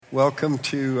Welcome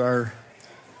to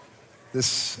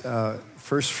this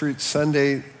First Fruits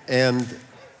Sunday, and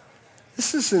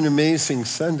this is an amazing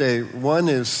Sunday. One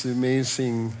is the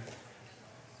amazing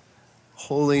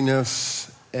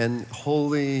holiness and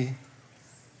holy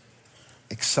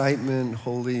excitement,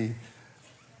 holy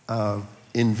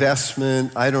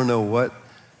investment. I don't know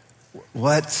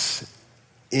what's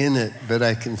in it, but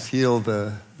I can feel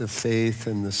the faith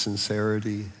and the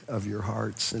sincerity of your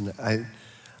hearts, and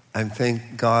I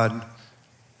thank God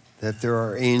that there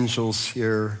are angels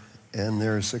here and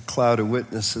there's a cloud of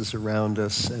witnesses around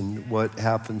us, and what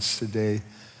happens today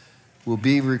will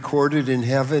be recorded in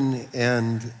heaven,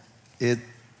 and it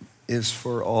is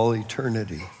for all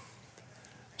eternity,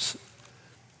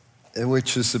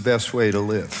 which is the best way to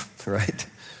live, right?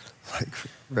 Like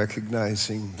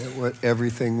recognizing that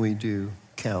everything we do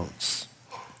counts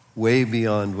way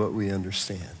beyond what we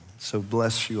understand. So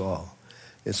bless you all.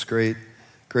 It's great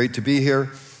to be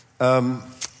here.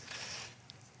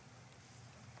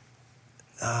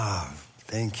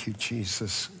 Thank you,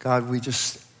 Jesus. God, we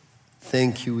just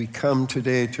thank you. We come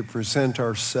today to present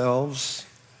ourselves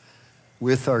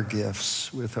with our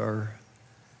gifts, with our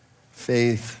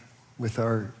faith, with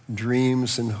our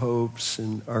dreams and hopes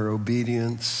and our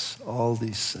obedience, all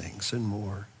these things and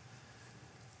more.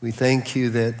 We thank you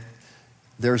that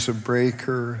there's a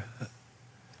breaker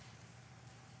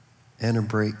and a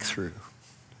breakthrough.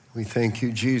 We thank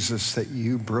you, Jesus, that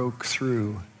you broke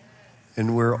through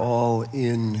and we're all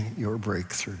in your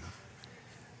breakthrough.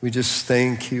 We just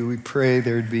thank you. We pray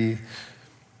there'd be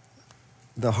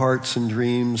the hearts and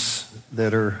dreams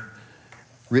that are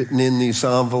written in these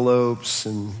envelopes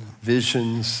and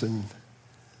visions, and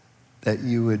that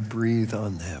you would breathe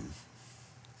on them,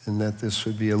 and that this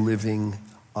would be a living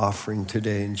offering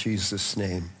today in Jesus'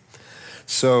 name.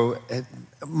 So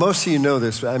most of you know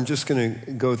this, but I'm just going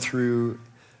to go through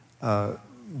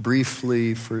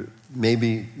briefly, for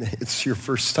maybe it's your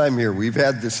first time here. We've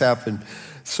had this happen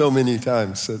so many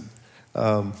times.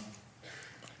 But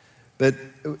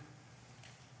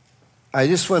I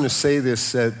just want to say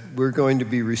this, that we're going to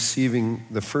be receiving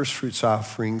the first fruits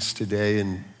offerings today,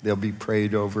 and they'll be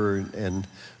prayed over and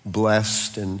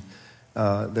blessed, and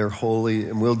they're holy.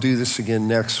 And we'll do this again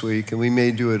next week, and we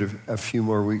may do it a few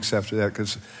more weeks after that,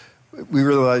 because we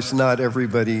realize not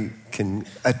everybody can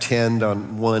attend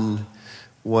on one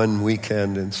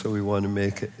weekend, and so we want to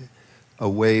make it a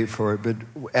way for it. But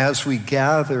as we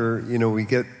gather, we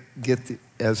get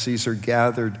as these are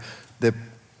gathered, the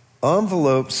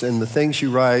envelopes and the things you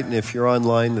write, and if you're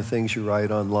online, the things you write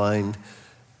online,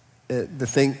 the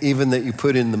thing even that you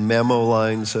put in the memo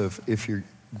lines of if you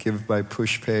give by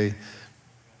push pay,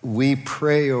 we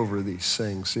pray over these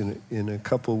things. In a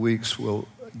couple weeks, we'll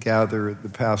gather the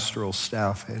pastoral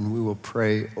staff, and we will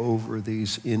pray over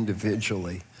these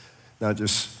individually, not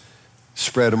just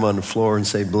spread them on the floor and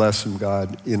say, bless them,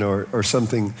 God, or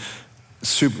something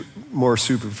more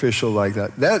superficial like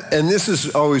that. And this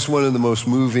is always one of the most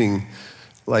moving,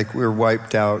 like we're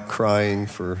wiped out crying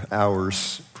for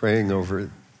hours praying over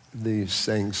these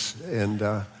things. And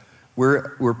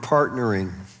we're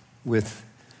partnering with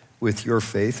your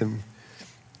faith,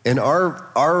 and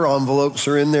our envelopes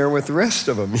are in there with the rest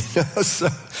of them, So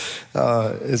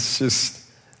it's just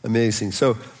amazing.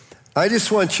 So I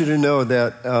just want you to know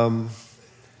that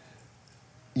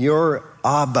your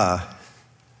Abba,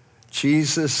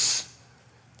 Jesus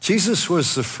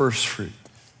was the first fruit.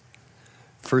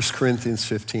 1 Corinthians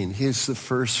 15, he's the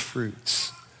first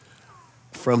fruits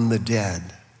from the dead.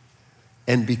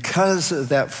 And because of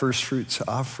that first fruits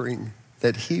offering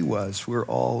that he was, we're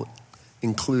all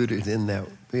included in that.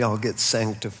 We all get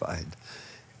sanctified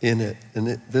in it. And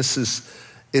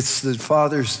it's the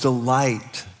Father's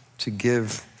delight to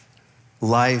give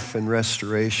life and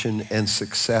restoration and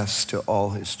success to all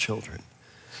his children.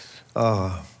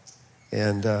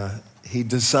 And he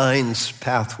designs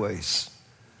pathways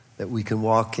that we can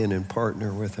walk in and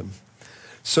partner with him.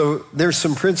 So there's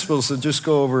some principles. I'll just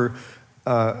go over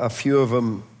a few of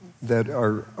them that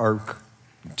are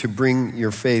to bring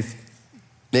your faith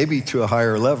maybe to a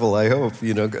higher level, I hope.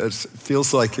 It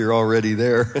feels like you're already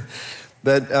there.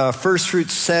 But first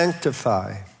fruits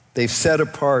sanctify. They've set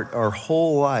apart our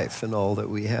whole life and all that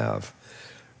we have.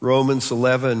 Romans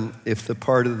 11, if the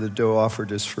part of the dough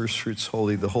offered as first fruits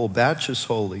holy, the whole batch is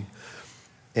holy.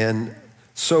 And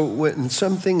so when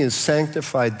something is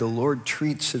sanctified, the Lord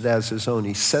treats it as his own.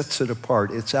 He sets it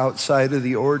apart. It's outside of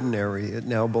the ordinary. It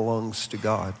now belongs to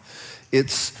God.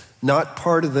 It's not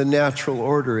part of the natural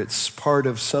order. It's part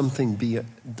of something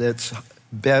that's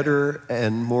better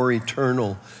and more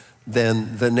eternal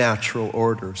than the natural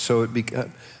order. So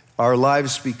our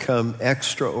lives become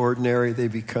extraordinary. They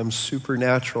become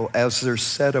supernatural as they're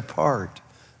set apart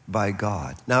by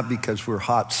God. Not because we're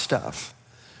hot stuff,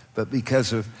 but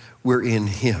because we're in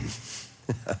Him.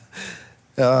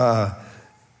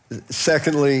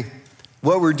 Secondly,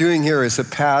 what we're doing here is a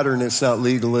pattern. It's not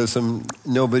legalism.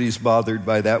 Nobody's bothered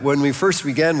by that. When we first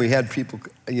began, we had people,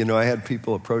 I had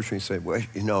people approach me and say,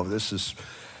 well, this is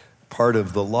part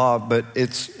of the law, but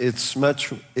it's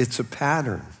a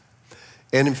pattern.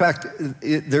 And in fact,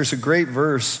 there's a great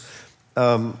verse.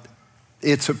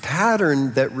 It's a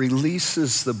pattern that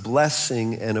releases the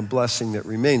blessing and a blessing that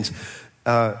remains.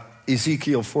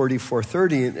 Ezekiel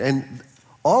 44:30, and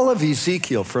all of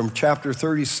Ezekiel from chapter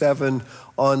 37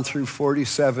 on through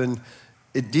 47,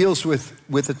 it deals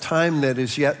with a time that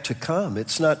is yet to come.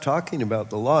 It's not talking about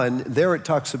the law. And there it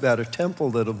talks about a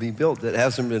temple that'll be built that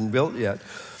hasn't been built yet.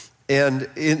 And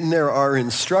in there are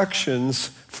instructions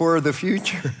for the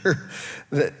future.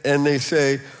 And they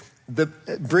say,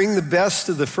 bring the best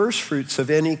of the first fruits of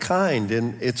any kind.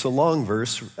 And it's a long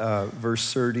verse,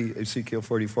 verse 30, Ezekiel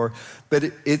 44. But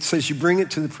it says you bring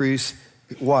it to the priest.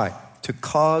 Why? To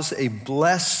cause a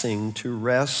blessing to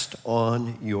rest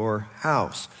on your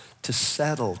house, to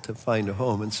settle, to find a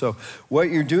home. And so what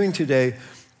you're doing today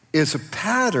is a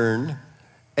pattern,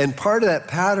 and part of that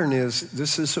pattern is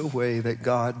this is a way that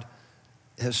God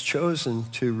has chosen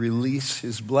to release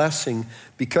His blessing,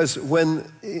 because when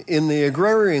in the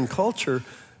agrarian culture,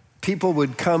 people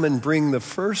would come and bring the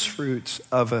first fruits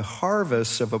of a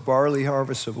harvest, of a barley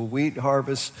harvest, of a wheat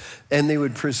harvest, and they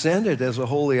would present it as a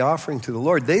holy offering to the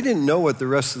Lord. They didn't know what the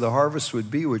rest of the harvest would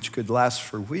be, which could last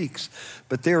for weeks.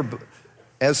 But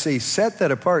as they set that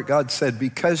apart, God said,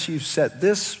 because you set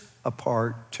this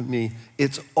apart to me,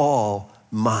 it's all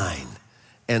mine.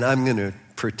 And I'm going to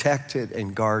protect it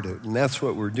and guard it. And that's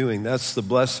what we're doing. That's the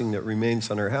blessing that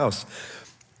remains on our house.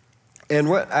 And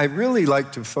what I really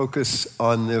like to focus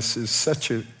on this is such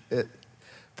a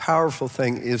powerful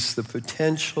thing is the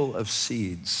potential of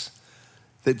seeds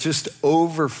that just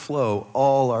overflow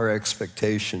all our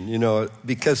expectation,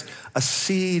 because a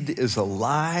seed is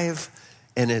alive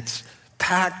and it's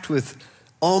packed with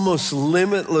almost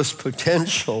limitless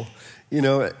potential.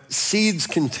 Seeds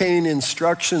contain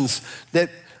instructions that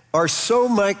are so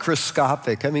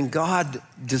microscopic. I mean, God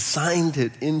designed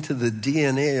it into the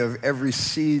DNA of every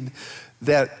seed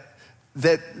that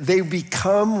they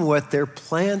become what they're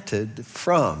planted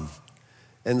from.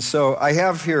 And so I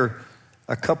have here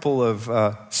a couple of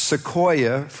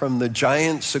sequoia from the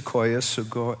giant sequoia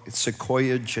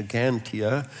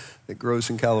gigantea that grows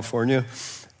in California.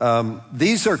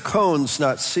 These are cones,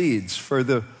 not seeds, for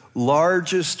the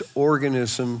largest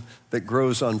organism that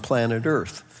grows on planet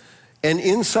Earth. And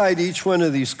inside each one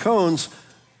of these cones,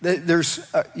 there's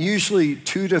usually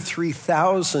 2,000 to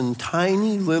 3,000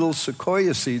 tiny little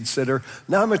sequoia seeds that are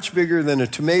not much bigger than a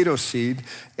tomato seed.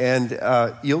 And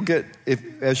you'll get,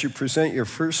 as you present your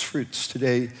first fruits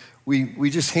today, we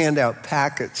just hand out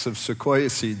packets of sequoia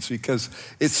seeds because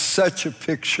it's such a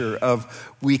picture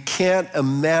of we can't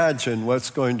imagine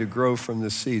what's going to grow from the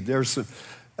seed. There's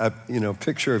a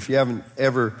picture, if you haven't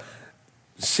ever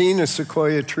seen a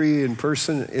sequoia tree in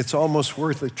person, it's almost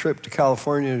worth a trip to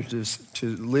California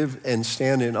to live and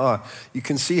stand in awe. You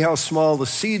can see how small the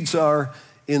seeds are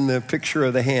in the picture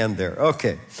of the hand there.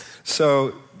 Okay,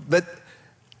 but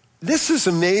this is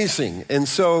amazing. And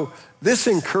so this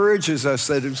encourages us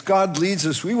that as God leads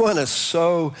us, we want to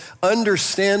sow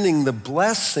understanding the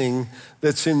blessing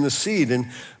that's in the seed. And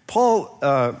Paul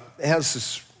has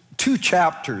this 2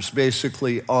 chapters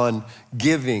basically on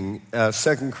giving, 2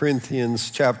 Corinthians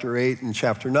chapter 8 and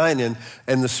chapter 9,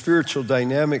 and the spiritual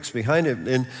dynamics behind it.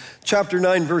 In chapter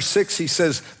 9, verse 6, he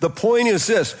says, the point is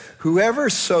this: whoever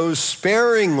sows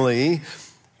sparingly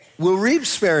will reap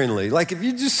sparingly. Like if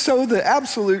you just sow the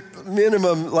absolute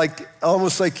minimum, like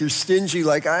almost like you're stingy,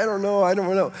 like I don't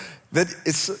know. But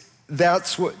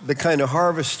that's what the kind of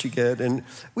harvest you get. And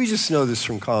we just know this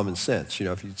from common sense.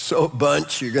 If you sow a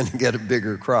bunch, you're going to get a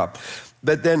bigger crop.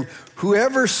 But then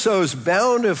whoever sows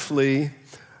bountifully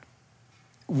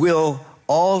will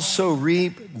also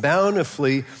reap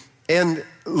bountifully. And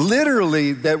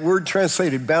literally, that word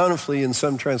translated bountifully in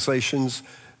some translations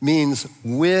means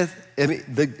with,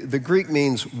 the Greek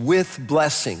means with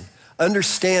blessing.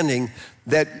 Understanding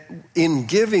that in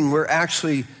giving, we're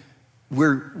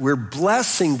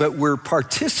blessing, but we're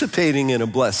participating in a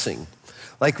blessing.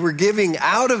 Like we're giving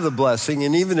out of the blessing,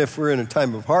 and even if we're in a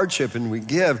time of hardship and we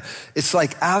give, it's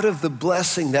like out of the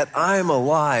blessing that I'm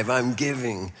alive, I'm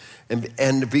giving.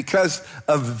 And because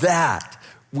of that,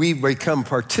 we become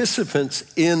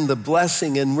participants in the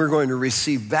blessing, and we're going to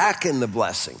receive back in the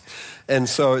blessing. And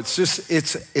so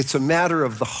it's a matter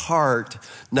of the heart,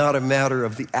 not a matter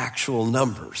of the actual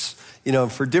numbers. You know,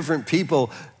 for different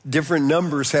people, different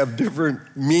numbers have different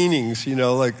meanings, you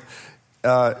know,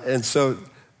 and so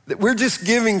we're just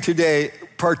giving today,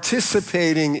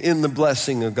 participating in the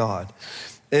blessing of God.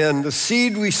 And the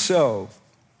seed we sow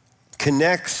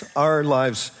connects our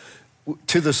lives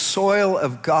to the soil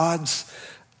of God's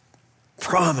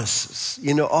promises.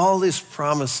 You know, all these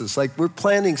promises, like we're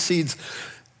planting seeds.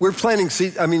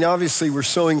 I mean, obviously we're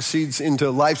sowing seeds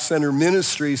into Life Center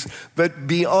Ministries, but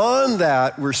beyond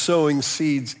that, we're sowing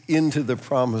seeds into the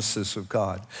promises of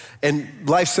God. And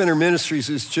Life Center Ministries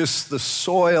is just the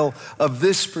soil of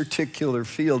this particular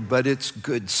field, but it's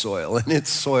good soil, and it's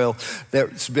soil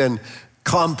that's been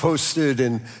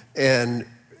composted and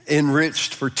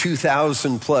enriched for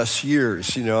 2,000 plus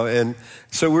years, you know, and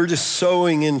so we're just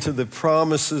sowing into the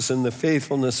promises and the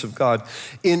faithfulness of God.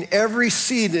 In every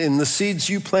seed, in the seeds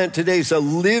you plant today, is a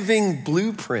living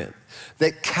blueprint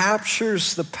that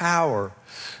captures the power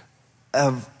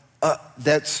of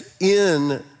that's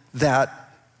in that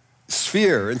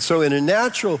sphere. And so in a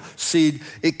natural seed,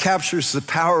 it captures the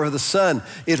power of the sun.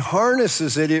 It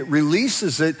harnesses it, it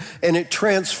releases it, and it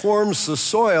transforms the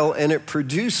soil, and it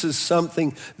produces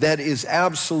something that is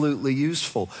absolutely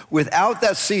useful. Without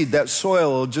that seed, that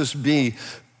soil will just be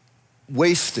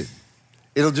wasted.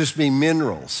 It'll just be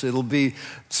minerals. It'll be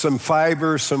some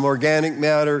fiber, some organic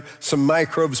matter, some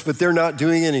microbes, but they're not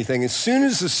doing anything. As soon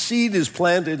as the seed is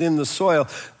planted in the soil,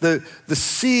 the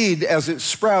seed, as it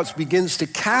sprouts, begins to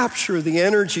capture the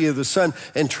energy of the sun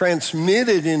and transmit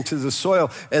it into the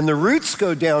soil. And the roots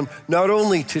go down not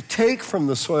only to take from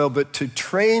the soil, but to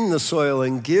train the soil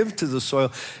and give to the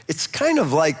soil. It's kind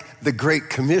of like the Great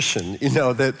Commission, you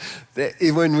know, that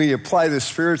when we apply this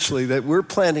spiritually, that we're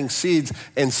planting seeds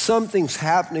and something's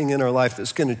happening in our life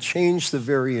that's going to change the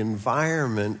very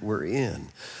environment we're in.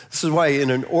 This is why in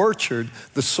an orchard,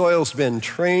 the soil's been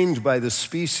trained by the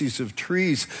species of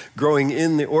trees growing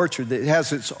in the orchard. It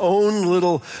has its own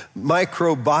little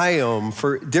microbiome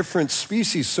for different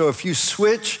species. So if you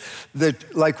switch,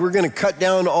 like we're going to cut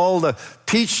down all the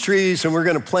peach trees and we're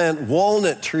going to plant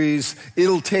walnut trees,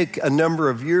 it'll take a number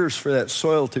of years for that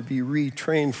soil to be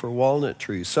retrained for walnut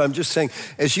trees. So I'm just saying,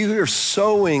 as you are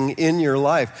sowing in your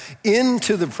life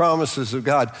into the promises of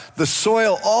God, the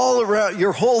soil all around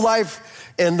your whole life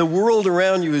and the world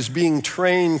around you is being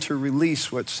trained to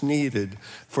release what's needed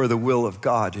for the will of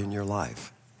God in your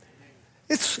life.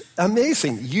 It's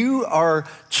amazing. You are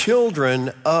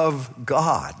children of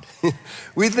God.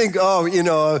 We think, I'm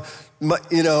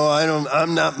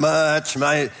not much.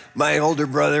 My older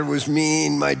brother was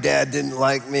mean. My dad didn't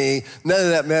like me. None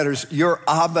of that matters. Your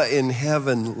Abba in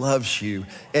heaven loves you,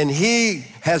 and he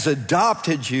has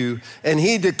adopted you, and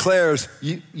he declares,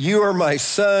 you are my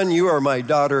son, you are my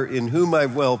daughter, in whom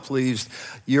I'm well pleased.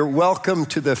 You're welcome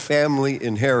to the family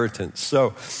inheritance.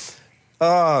 So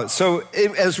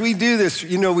as we do this,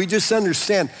 you know, we just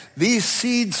understand these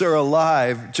seeds are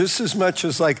alive just as much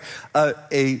as like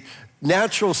a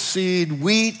natural seed,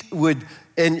 wheat would,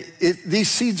 these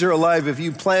seeds are alive. If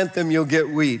you plant them, you'll get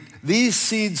wheat. These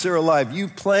seeds are alive. You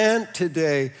plant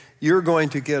today, you're going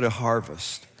to get a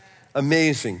harvest.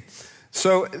 Amazing.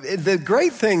 So the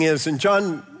great thing is, and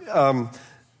John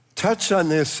touched on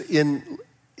this in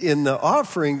the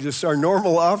offering, just our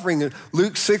normal offering,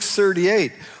 Luke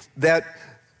 6:38, that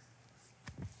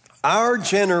our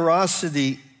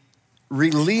generosity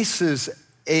releases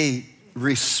a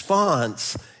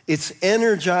response. It's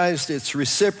energized, it's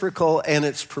reciprocal, and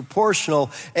it's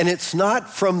proportional, and it's not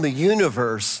from the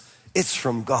universe, it's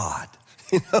from God.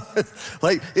 You know,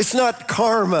 like it's not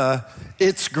karma,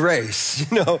 it's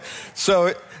grace, you know.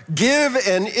 So give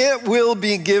and it will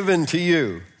be given to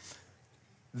you.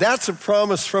 That's a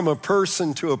promise from a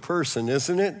person to a person,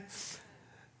 isn't it?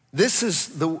 This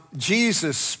is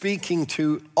Jesus speaking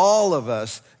to all of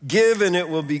us. Give and it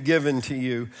will be given to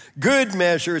you. Good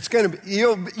measure. It's going to be,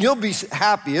 you'll be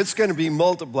happy. It's going to be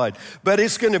multiplied, but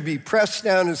it's going to be pressed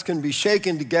down. It's going to be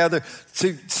shaken together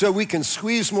so we can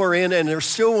squeeze more in, and there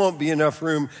still won't be enough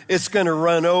room. It's going to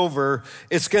run over.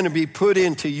 It's going to be put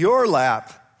into your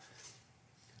lap.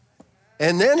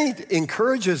 And then he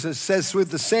encourages us, says, with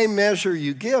the same measure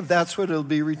you give, that's what it'll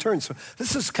be returned. So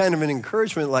this is kind of an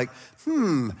encouragement like,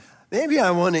 maybe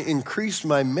I want to increase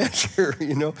my measure,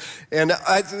 And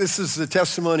this is the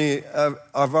testimony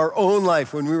of our own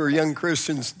life when we were young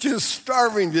Christians, just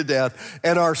starving to death.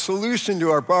 And our solution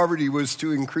to our poverty was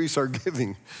to increase our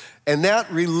giving. And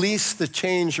that released the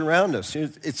change around us.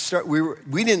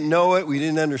 We didn't know it. We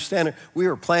didn't understand it. We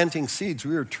were planting seeds.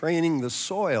 We were training the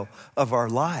soil of our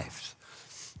lives.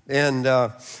 And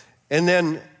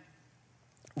then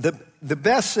the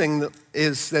best thing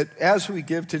is that as we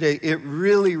give today, it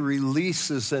really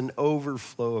releases an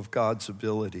overflow of God's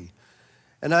ability.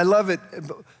 And I love it.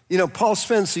 Paul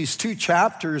spends these 2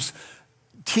 chapters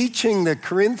teaching the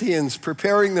Corinthians,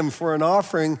 preparing them for an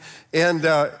offering.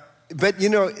 But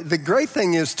the great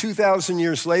thing is 2,000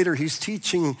 years later, he's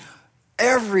teaching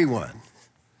everyone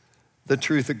the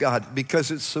truth of God because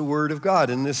it's the word of God.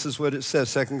 And this is what it says,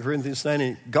 2 Corinthians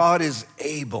 9:8. God is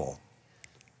able,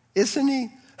 isn't he?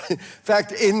 In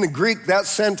fact, in the Greek, that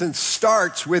sentence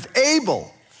starts with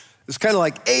able. It's kind of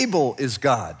like Abel is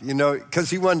God,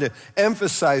 because he wanted to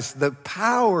emphasize the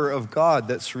power of God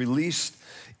that's released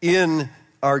in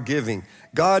our giving.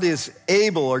 God is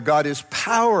able, or God is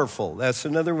powerful. That's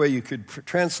another way you could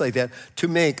translate that, to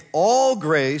make all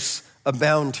grace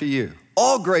abound to you.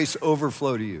 All grace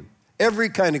overflow to you. Every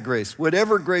kind of grace,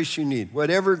 whatever grace you need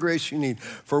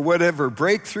for whatever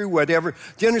breakthrough, whatever.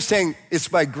 Do you understand? It's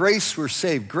by grace we're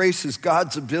saved. Grace is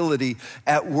God's ability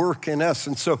at work in us.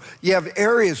 And so you have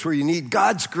areas where you need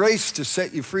God's grace to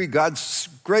set you free, God's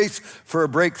grace for a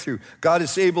breakthrough. God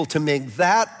is able to make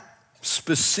that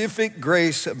specific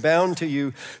grace abound to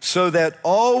you so that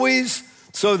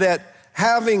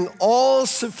having all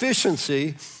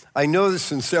sufficiency, I know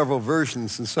this in several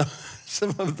versions, and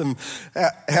some of them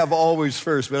have always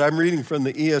first, but I'm reading from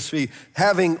the ESV.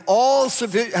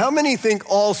 How many think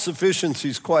all sufficiency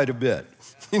is quite a bit?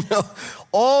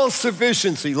 All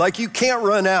sufficiency, like you can't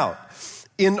run out.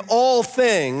 In all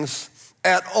things,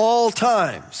 at all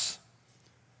times.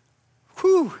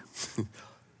 Whew.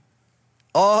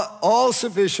 All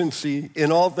sufficiency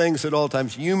in all things at all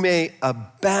times. You may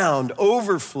abound,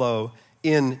 overflow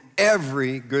in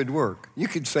every good work. You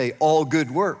could say all good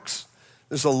works.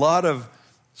 There's a lot of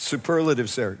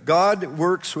superlatives there. God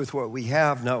works with what we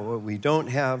have, not what we don't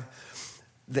have.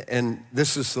 And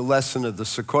this is the lesson of the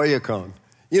sequoia cone.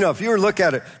 If you were to look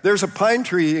at it, there's a pine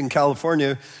tree in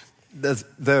California,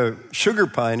 the sugar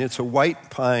pine. It's a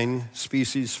white pine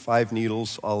species, 5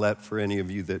 needles, all that for any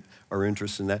of you that are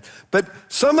interested in that. But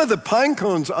some of the pine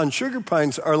cones on sugar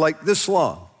pines are like this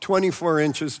long, 24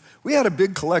 inches. We had a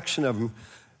big collection of them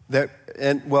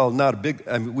not a big,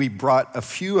 we brought a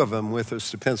few of them with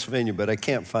us to Pennsylvania, but I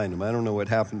can't find them. I don't know what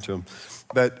happened to them.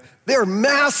 But they're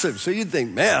massive, so you'd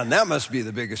think, man, that must be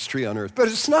the biggest tree on earth. But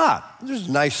it's not. There's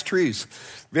nice trees,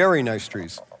 very nice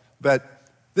trees. But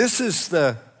this is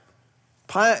the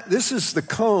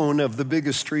cone of the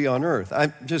biggest tree on earth.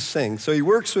 I'm just saying. So he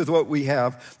works with what we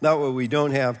have, not what we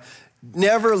don't have.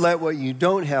 Never let what you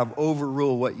don't have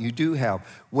overrule what you do have.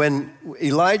 When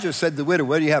Elijah said to the widow,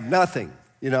 what do you have? Nothing.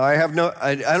 I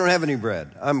don't have any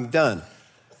bread. I'm done.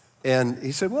 And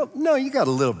he said, well, no, you got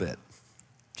a little bit.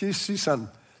 Do you see something?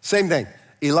 Same thing.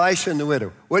 Elisha and the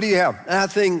widow. What do you have?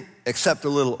 Nothing except a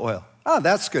little oil. Oh,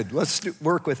 that's good. Let's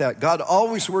work with that. God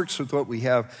always works with what we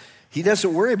have. He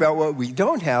doesn't worry about what we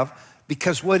don't have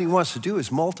because what he wants to do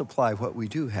is multiply what we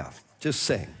do have. Just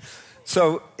saying.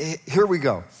 So here we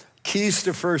go. Keys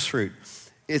to first fruit.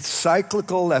 It's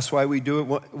cyclical. That's why we do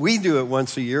it. We do it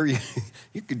once a year.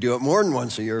 You could do it more than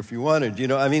once a year if you wanted.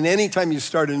 Anytime you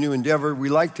start a new endeavor, we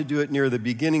like to do it near the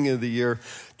beginning of the year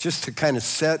just to kind of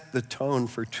set the tone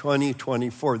for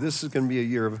 2024. This is going to be a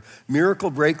year of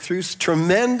miracle breakthroughs,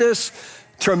 tremendous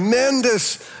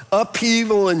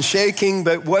upheaval and shaking,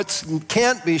 but what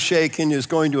can't be shaken is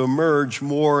going to emerge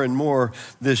more and more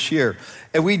this year.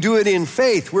 And we do it in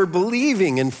faith. We're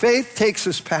believing, and faith takes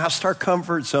us past our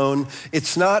comfort zone.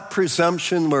 It's not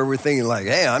presumption where we're thinking like,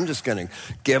 hey, I'm just going to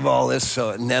give all this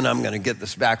and then I'm going to get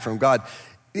this back from God.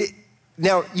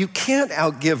 Now, you can't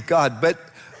outgive God, but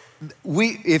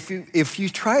if you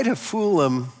try to fool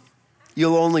him,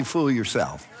 you'll only fool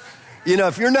yourself.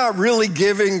 If you're not really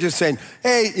giving, just saying,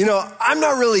 hey, I'm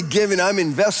not really giving, I'm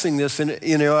investing this, and,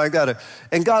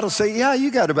 and God will say, yeah,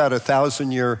 you got about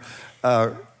 1,000-year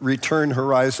return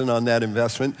horizon on that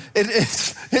investment.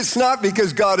 It's not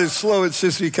because God is slow, it's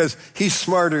just because he's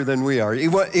smarter than we are. He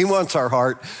wants our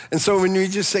heart. And so when we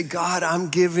just say, God, I'm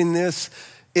giving this,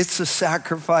 it's a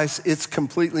sacrifice, it's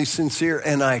completely sincere,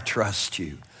 and I trust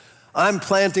you. I'm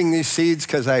planting these seeds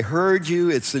because I heard you.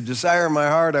 It's the desire of my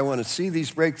heart. I want to see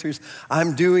these breakthroughs.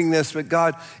 I'm doing this, but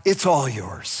God, it's all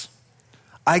yours.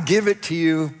 I give it to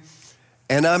you,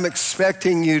 and I'm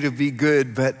expecting you to be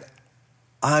good, but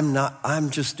I'm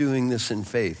just doing this in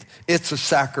faith. It's a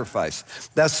sacrifice.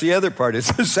 That's the other part. It's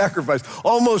a sacrifice.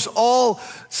 Almost all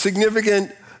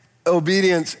significant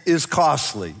obedience is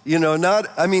costly.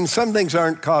 Some things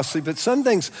aren't costly, but some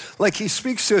things, like he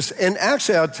speaks to us. And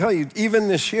actually, I'll tell you, even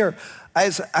this year, I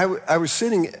was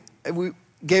sitting, we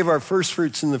gave our first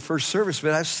fruits in the first service,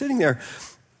 but I was sitting there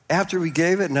after we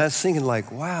gave it, and I was thinking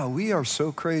like, wow, we are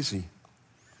so crazy.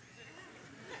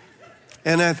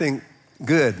 And I think,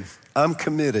 good, I'm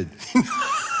committed.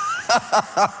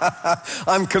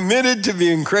 I'm committed to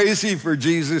being crazy for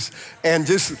Jesus and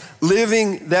just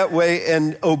living that way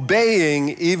and obeying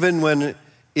even when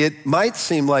it might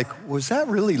seem like, was that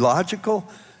really logical?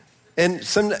 And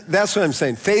that's what I'm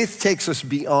saying. Faith takes us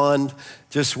beyond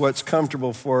just what's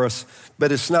comfortable for us,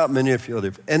 but it's not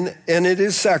manipulative. And it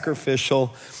is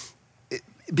sacrificial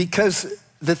because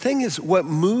the thing is, what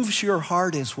moves your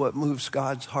heart is what moves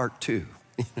God's heart too.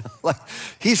 Like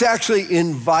he's actually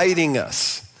inviting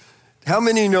us. How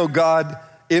many know God?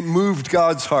 It moved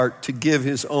God's heart to give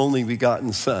his only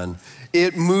begotten son.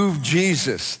 It moved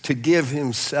Jesus to give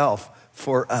himself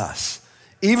for us.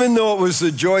 Even though it was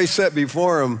the joy set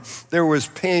before him, there was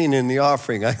pain in the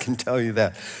offering, I can tell you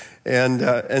that. And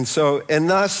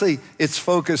lastly, it's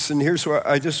focused, and here's where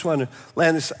I just want to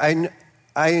land this.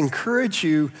 I encourage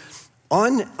you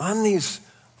on these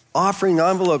offering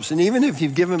envelopes, and even if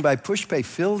you've given by PushPay,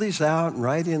 fill these out and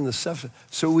write in the stuff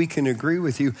so we can agree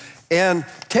with you. And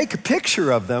take a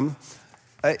picture of them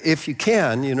if you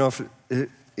can,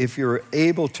 if you're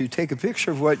able to take a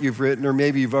picture of what you've written, or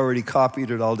maybe you've already copied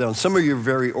it all down. Some of you are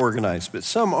very organized, but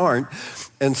some aren't.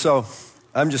 And so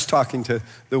I'm just talking to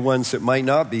the ones that might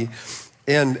not be.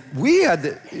 And we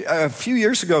had, a few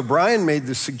years ago, Brian made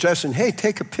the suggestion, hey,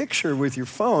 take a picture with your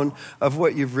phone of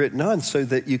what you've written on so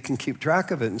that you can keep track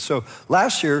of it. And so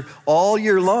last year, all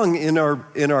year long in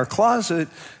our closet,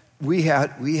 we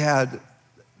had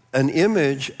an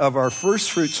image of our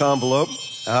first fruits envelope.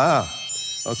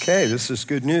 Okay, this is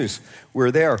good news.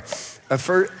 We're there. A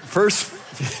first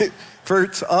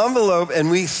fruits envelope, and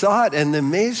we saw it. And the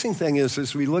amazing thing is,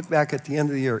 as we look back at the end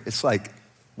of the year, it's like,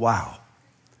 wow.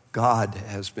 God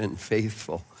has been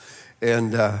faithful,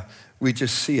 and we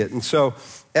just see it. And so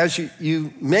as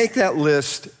you make that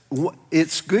list,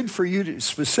 it's good for you to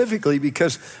specifically,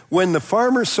 because when the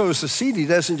farmer sows the seed, he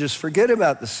doesn't just forget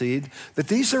about the seed, but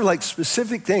these are like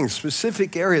specific things,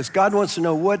 specific areas. God wants to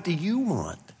know, what do you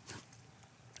want?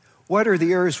 What are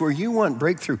the areas where you want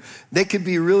breakthrough? They could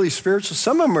be really spiritual.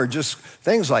 Some of them are just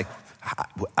things like,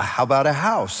 how about a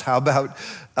house? How about,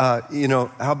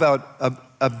 how about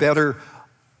a better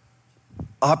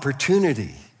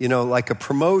opportunity, like a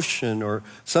promotion or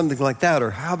something like that?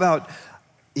 Or how about,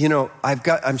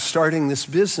 I'm starting this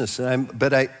business,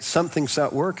 but something's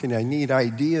not working. I need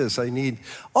ideas. I need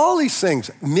all these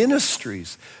things,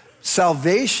 ministries,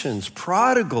 salvations,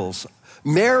 prodigals,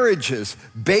 marriages,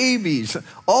 babies,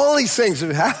 all these things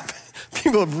have happened.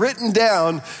 People have written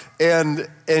down, and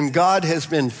God has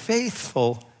been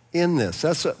faithful in this.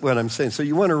 That's what I'm saying. So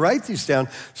you want to write these down,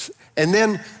 and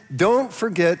then don't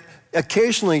forget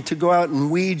occasionally to go out and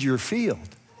weed your field,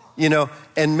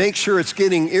 and make sure it's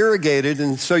getting irrigated.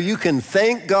 And so you can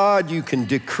thank God, you can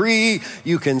decree,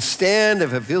 you can stand.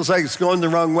 If it feels like it's going the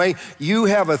wrong way, you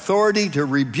have authority to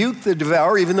rebuke the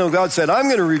devourer, even though God said, I'm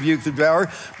going to rebuke the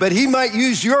devourer. But he might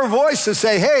use your voice to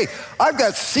say, hey, I've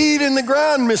got seed in the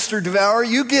ground, Mr. Devourer.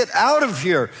 You get out of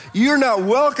here. You're not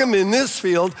welcome in this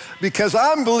field, because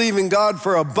I'm believing God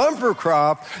for a bumper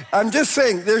crop. I'm just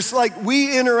saying,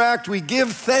 we interact, we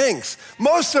give thanks.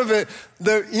 Most of it,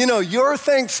 your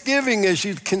Thanksgiving, as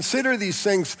you consider these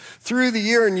things through the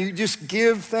year, and you just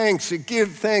give thanks, give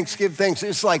thanks.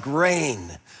 It's like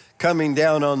rain coming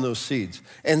down on those seeds,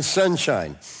 and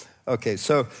sunshine. Okay,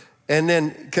 so,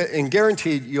 and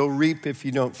guaranteed you'll reap if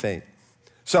you don't faint.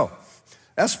 So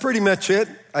that's pretty much it.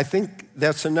 I think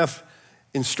that's enough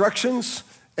instructions.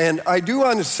 And I do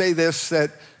want to say this,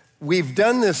 that we've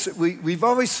done this, we've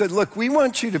always said, look, we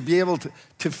want you to be able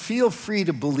to feel free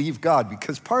to believe God,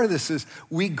 because part of this is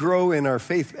we grow in our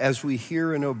faith as we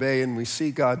hear and obey and we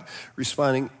see God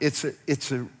responding. It's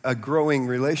a growing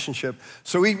relationship.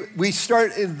 So we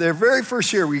start, in the very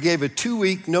first year, we gave a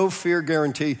 2-week no fear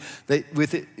guarantee. That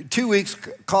with 2 weeks,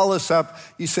 call us up.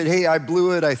 You said, hey, I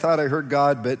blew it. I thought I heard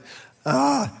God, but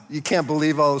you can't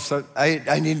believe all of a sudden,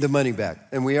 I need the money back.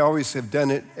 And we always have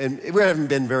done it, and we haven't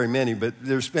been very many, but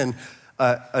there's been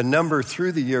a number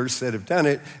through the years that have done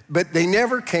it, but they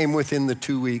never came within the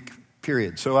 2-week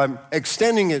period. So I'm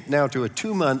extending it now to a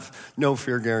 2-month no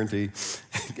fear guarantee.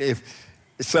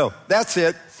 So that's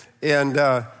it. And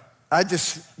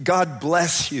God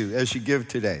bless you as you give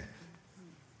today.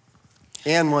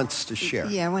 Anne wants to share.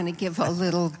 Yeah, I want to give a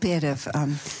little bit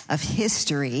of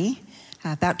history.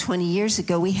 About 20 years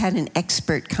ago, we had an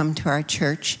expert come to our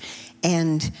church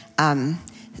and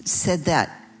said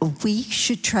that we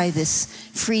should try this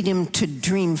Freedom to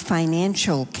Dream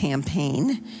financial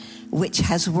campaign, which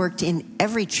has worked in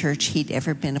every church he'd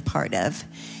ever been a part of.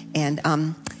 And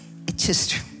it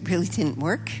just really didn't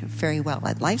work very well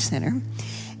at Life Center.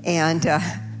 And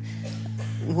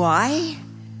why?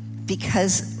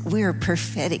 Because we're a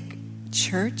prophetic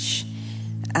church.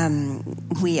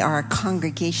 We are a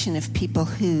congregation of people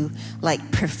who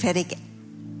like prophetic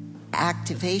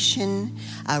activation,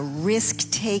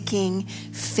 risk-taking,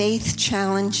 faith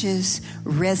challenges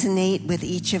resonate with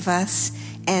each of us.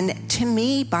 And to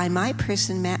me, by my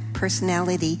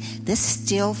personality, this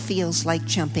still feels like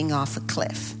jumping off a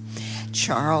cliff.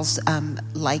 Charles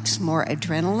likes more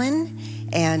adrenaline.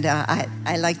 And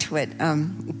I liked what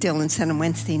Dylan said on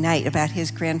Wednesday night about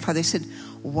his grandfather. He said,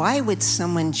 why would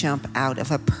someone jump out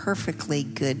of a perfectly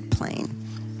good plane?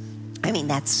 I mean,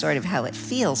 that's sort of how it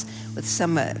feels with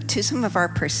some of our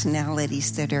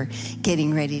personalities that are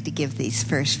getting ready to give these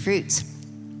first fruits.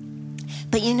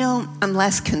 But I'm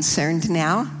less concerned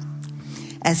now.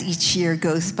 As each year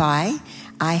goes by,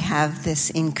 I have this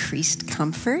increased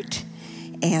comfort.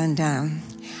 And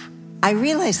I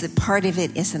realize that part of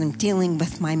it is that I'm dealing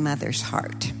with my mother's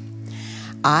heart.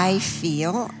 I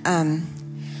feel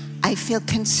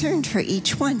concerned for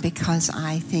each one because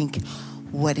I think,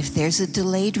 what if there's a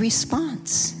delayed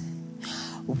response?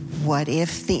 What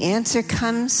if the answer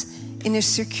comes in a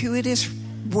circuitous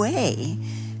way?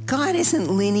 God isn't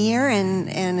linear,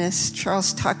 and as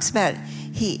Charles talks about,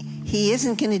 he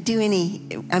isn't going to do any,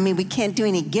 we can't do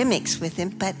any gimmicks with him,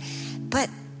 but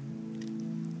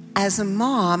as a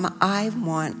mom, I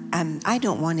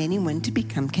don't want anyone to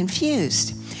become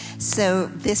confused. So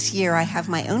this year I have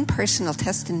my own personal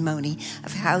testimony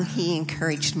of how he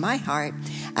encouraged my heart.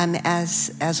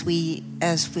 As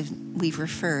we've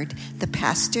referred, the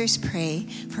pastors pray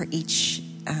for each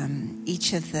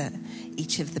of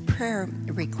the prayer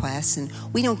requests, and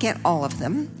we don't get all of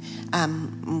them.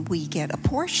 We get a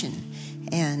portion,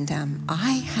 and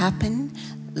I happen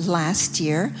last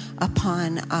year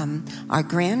upon our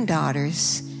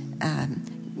granddaughter's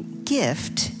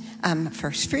gift,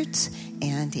 first fruits,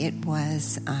 and it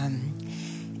was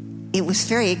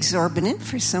very exorbitant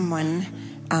for someone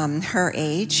her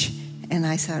age. And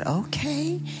I thought,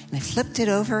 okay, and I flipped it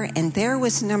over, and there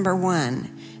was number 1,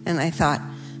 and I thought,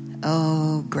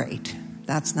 oh, great,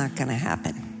 that's not going to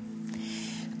happen.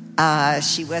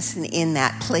 She wasn't in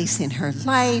that place in her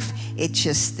life. It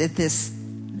just this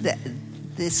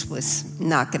was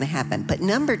not going to happen. But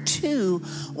number 2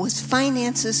 was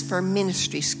finances for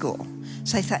ministry school.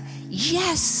 So I thought,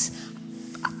 yes,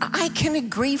 I can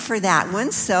agree for that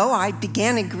one. So I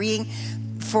began agreeing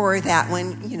for that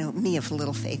one, me of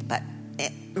little faith. But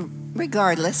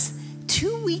regardless,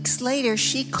 2 weeks later,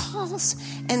 she calls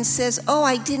and says, oh,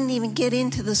 I didn't even get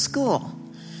into the school.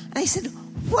 And I said,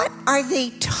 what are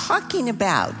they talking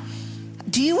about?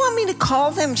 Do you want me to call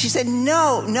them? She said,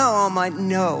 no, Alma,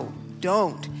 no,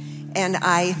 don't. And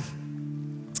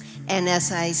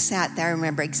as I sat there, I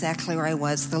remember exactly where I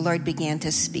was. The Lord began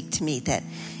to speak to me that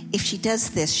if she does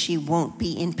this, she won't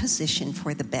be in position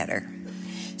for the better.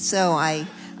 So I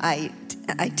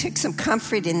took some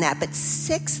comfort in that. But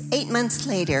 8 months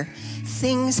later,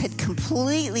 things had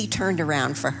completely turned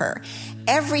around for her.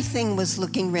 Everything was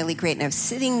looking really great. And I was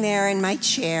sitting there in my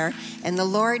chair, and the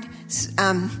Lord,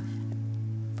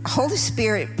 Holy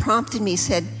Spirit prompted me,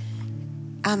 said,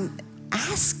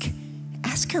 ask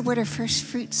her what her first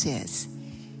fruits is.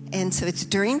 And so it's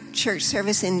during church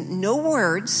service, and no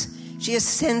words. She just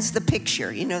sends the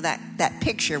picture, that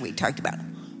picture we talked about.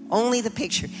 Only the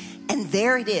picture. And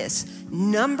there it is.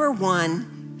 Number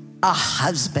 1, a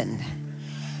husband.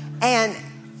 And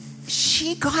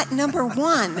she got number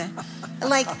 1.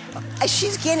 Like,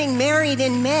 she's getting married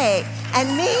in May.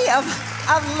 And me of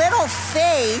little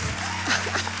faith.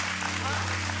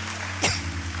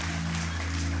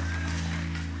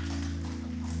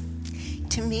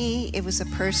 To me, it was a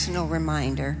personal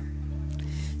reminder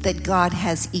that God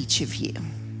has each of you.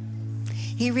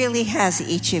 He really has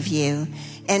each of you.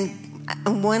 And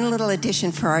one little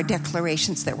addition for our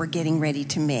declarations that we're getting ready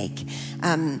to make.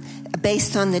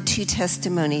 Based on the 2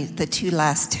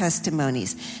 last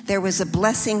testimonies, there was a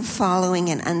blessing following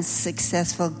an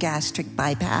unsuccessful gastric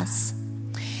bypass.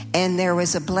 And there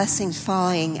was a blessing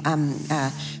following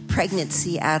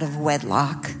pregnancy out of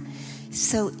wedlock.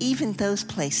 So even those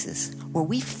places where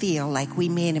we feel like we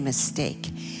made a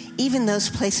mistake, even those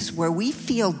places where we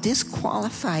feel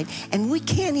disqualified and we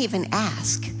can't even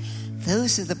ask,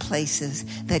 those are the places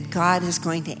that God is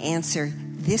going to answer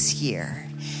this year.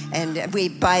 And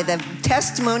by the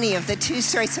testimony of the two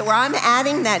stories, so I'm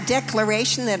adding that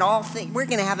declaration that we're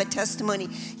going to have a testimony.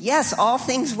 Yes, all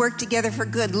things work together for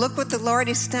good. Look what the Lord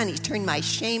has done. He turned my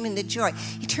shame into joy.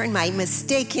 He turned my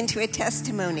mistake into a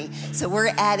testimony. So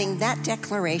we're adding that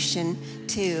declaration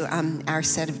to our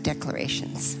set of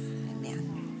declarations.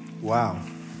 Amen. Wow.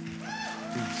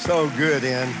 So good,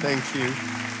 Ann. Thank you.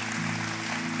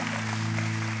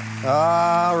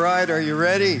 All right, are you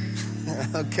ready?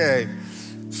 Okay.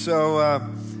 So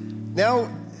now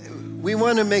we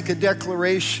want to make a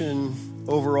declaration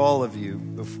over all of you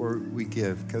before we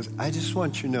give, because I just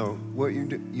want you to know what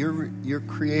you're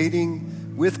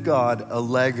creating with God a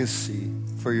legacy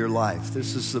for your life.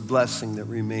 This is the blessing that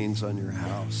remains on your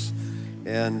house,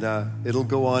 and it'll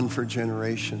go on for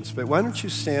generations. But why don't you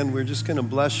stand? We're just going to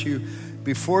bless you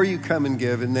before you come and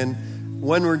give, and then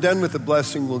when we're done with the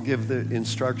blessing, we'll give the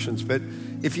instructions. But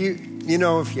if you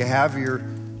have your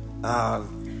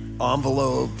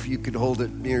envelope, you could hold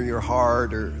it near your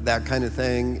heart or that kind of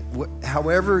thing.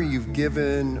 However you've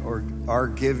given or are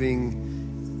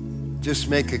giving, just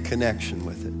make a connection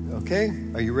with it, okay?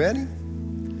 Are you ready?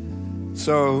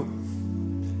 So,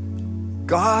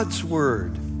 God's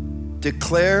word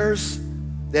declares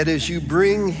that as you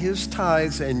bring his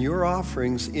tithes and your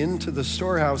offerings into the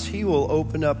storehouse, he will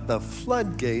open up the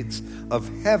floodgates of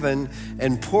heaven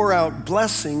and pour out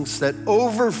blessings that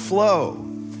overflow.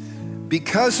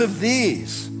 Because of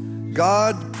these,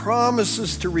 God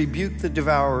promises to rebuke the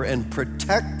devourer and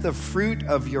protect the fruit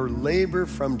of your labor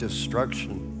from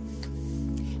destruction.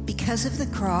 Because of the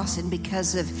cross and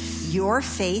because of your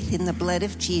faith in the blood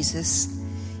of Jesus,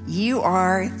 you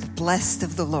are the blessed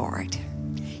of the Lord.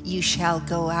 You shall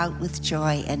go out with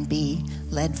joy and be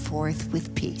led forth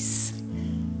with peace.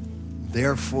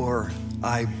 Therefore,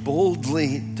 I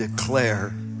boldly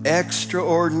declare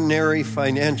extraordinary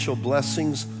financial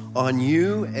blessings on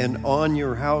you and on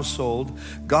your household.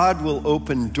 God will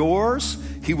open doors.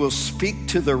 He will speak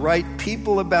to the right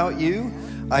people about you.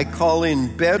 I call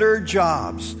in better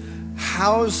jobs,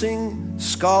 housing,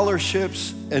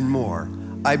 scholarships, and more.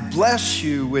 I bless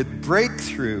you with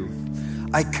breakthrough.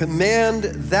 I command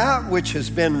that which has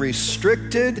been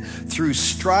restricted through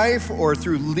strife or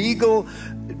through legal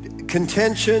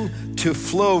contention to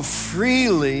flow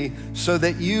freely so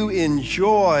that you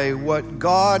enjoy what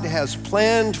God has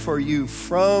planned for you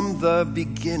from the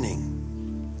beginning.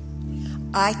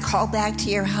 I call back to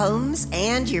your homes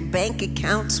and your bank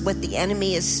accounts what the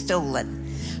enemy has stolen.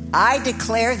 I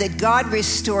declare that God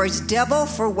restores double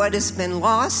for what has been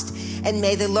lost, and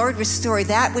may the Lord restore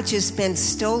that which has been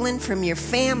stolen from your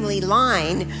family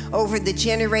line over the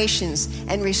generations,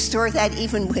 and restore that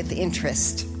even with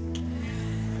interest.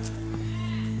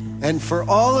 And for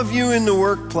all of you in the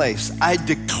workplace, I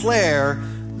declare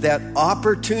that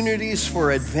opportunities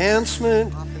for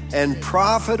advancement and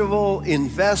profitable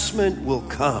investment will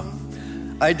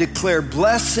come. I declare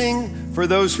blessing for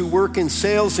those who work in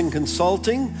sales and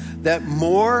consulting, that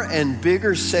more and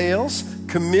bigger sales,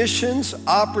 commissions,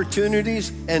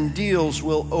 opportunities, and deals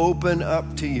will open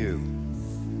up to you.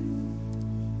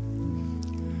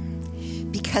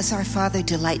 Because our Father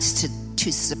delights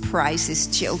to surprise his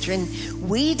children,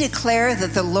 we declare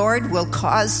that the Lord will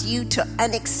cause you to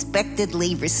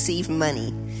unexpectedly receive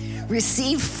money,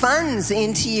 receive funds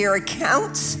into your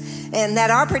accounts, and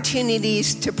that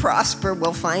opportunities to prosper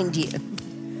will find you.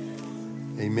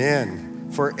 Amen.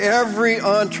 For every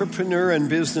entrepreneur and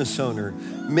business owner,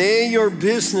 may your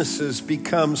businesses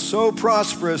become so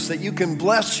prosperous that you can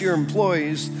bless your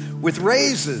employees with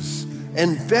raises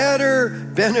and better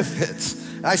benefits.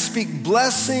 I speak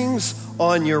blessings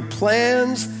on your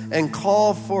plans and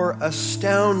call for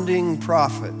astounding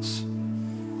profits.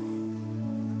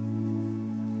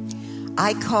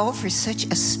 I call for such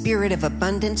a spirit of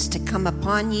abundance to come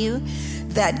upon you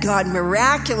that God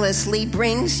miraculously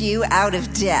brings you out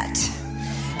of debt,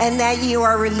 and that you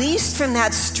are released from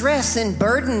that stress and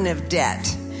burden of debt.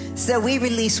 So we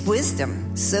release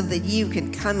wisdom so that you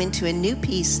can come into a new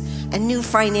peace, a new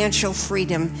financial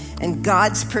freedom, and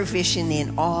God's provision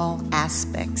in all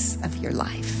aspects of your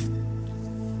life.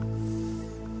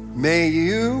 May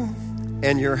you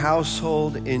and your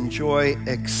household enjoy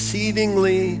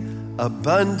exceedingly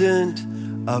abundant,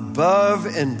 above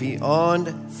and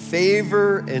beyond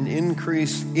favor and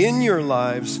increase in your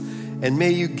lives, and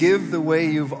may you give the way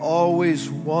you've always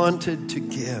wanted to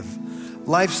give.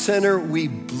 Life Center, we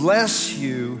bless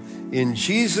you in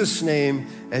Jesus' name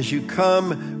as you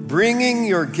come bringing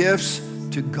your gifts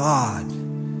to God.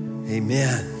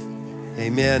 Amen.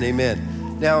 Amen.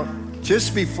 Amen. Now,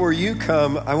 just before you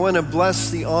come, I want to bless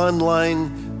the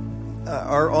online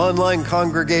our online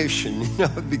congregation,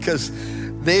 because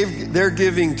they're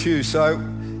giving too. So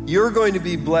you're going to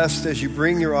be blessed as you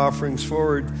bring your offerings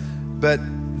forward, but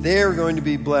they're going to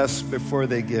be blessed before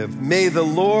they give. May the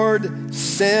Lord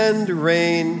send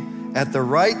rain at the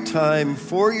right time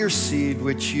for your seed,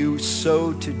 which you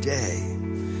sow today.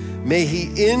 May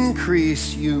he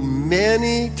increase you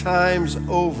many times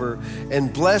over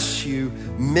and bless you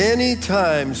many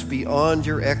times beyond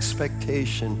your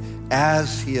expectation,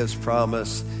 as he has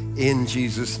promised. In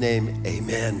Jesus' name,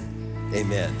 amen.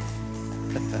 Amen.